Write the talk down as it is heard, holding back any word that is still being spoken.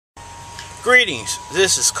Greetings,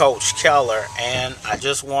 this is Coach Keller, and I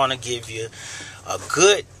just want to give you a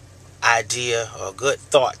good idea or a good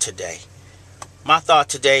thought today. My thought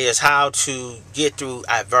today is how to get through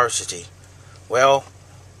adversity. Well,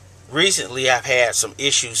 recently I've had some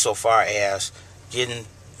issues so far as getting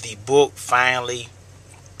the book finally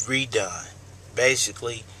redone.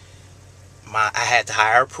 Basically, I had to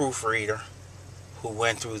hire a proofreader who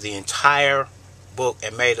went through the entire book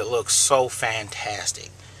and made it look so fantastic.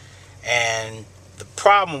 And the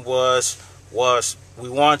problem was we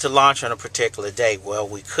wanted to launch on a particular date. Well,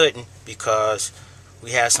 we couldn't because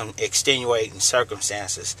we had some extenuating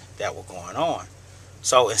circumstances that were going on.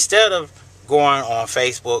 So instead of going on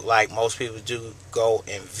Facebook like most people do, go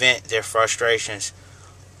and vent their frustrations,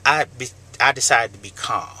 I decided to be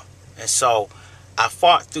calm. And so I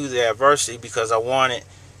fought through the adversity because I wanted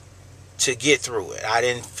to get through it. I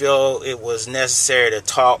didn't feel it was necessary to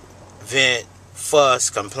talk, vent, fuss,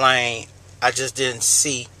 complain. I just didn't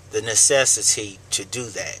see the necessity to do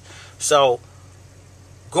that. So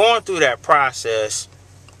going through that process,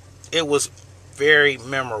 it was very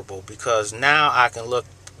memorable because now I can look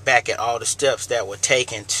back at all the steps that were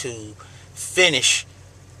taken to finish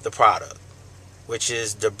the product, which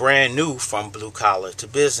is the brand new From Blue Collar to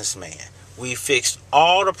Businessman. We fixed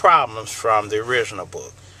all the problems from the original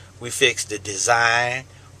book. We fixed the design,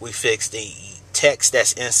 we fixed the text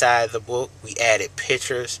that's inside the book, we added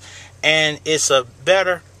pictures, and it's a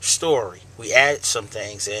better story. We added some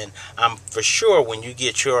things, and I'm for sure when you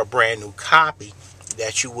get your brand new copy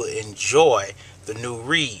that you will enjoy the new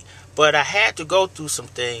read. But I had to go through some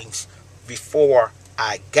things before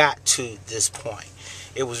I got to this point.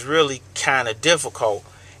 It was really kind of difficult,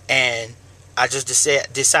 and I just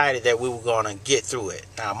decided that we were going to get through it.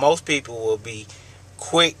 Now, most people will be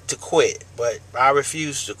quick to quit, but I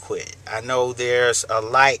refuse to quit. I know there's a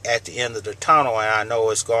light at the end of the tunnel, and I know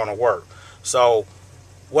it's going to work. So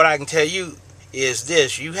what I can tell you is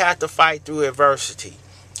this: you have to fight through adversity.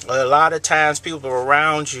 A lot of times people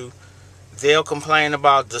around you, they'll complain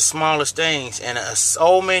about the smallest things, and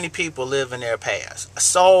so many people live in their past.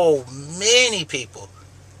 So many people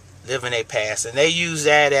live in their past, and they use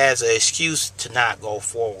that as an excuse to not go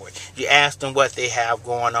forward. You ask them what they have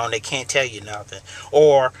going on, they can't tell you nothing.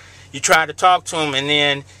 Or you try to talk to them, and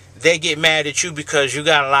then they get mad at you because you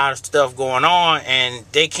got a lot of stuff going on, and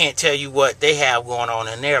they can't tell you what they have going on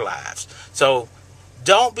in their lives. So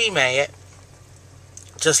don't be mad.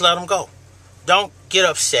 Just let them go. Don't get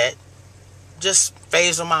upset. Just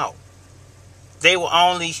phase them out. They were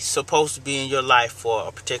only supposed to be in your life for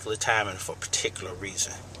a particular time and for a particular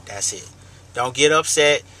reason. That's it. Don't get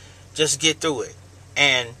upset. Just get through it.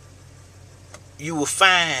 And you will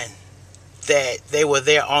find that they were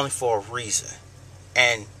there only for a reason.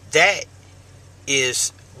 And that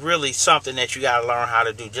is really something that you got to learn how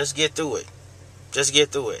to do. Just get through it. Just get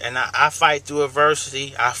through it. And I fight through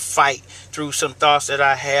adversity. I fight through some thoughts that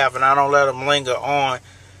I have, and I don't let them linger on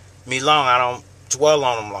me long. I don't dwell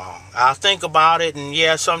on them long. I'll think about it, and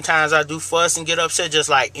yeah, sometimes I do fuss and get upset just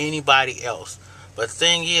like anybody else. But the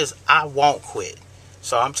thing is, I won't quit.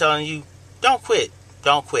 So I'm telling you, don't quit.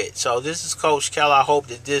 Don't quit. So this is Coach Keller. I hope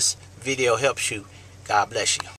that this video helps you. God bless you.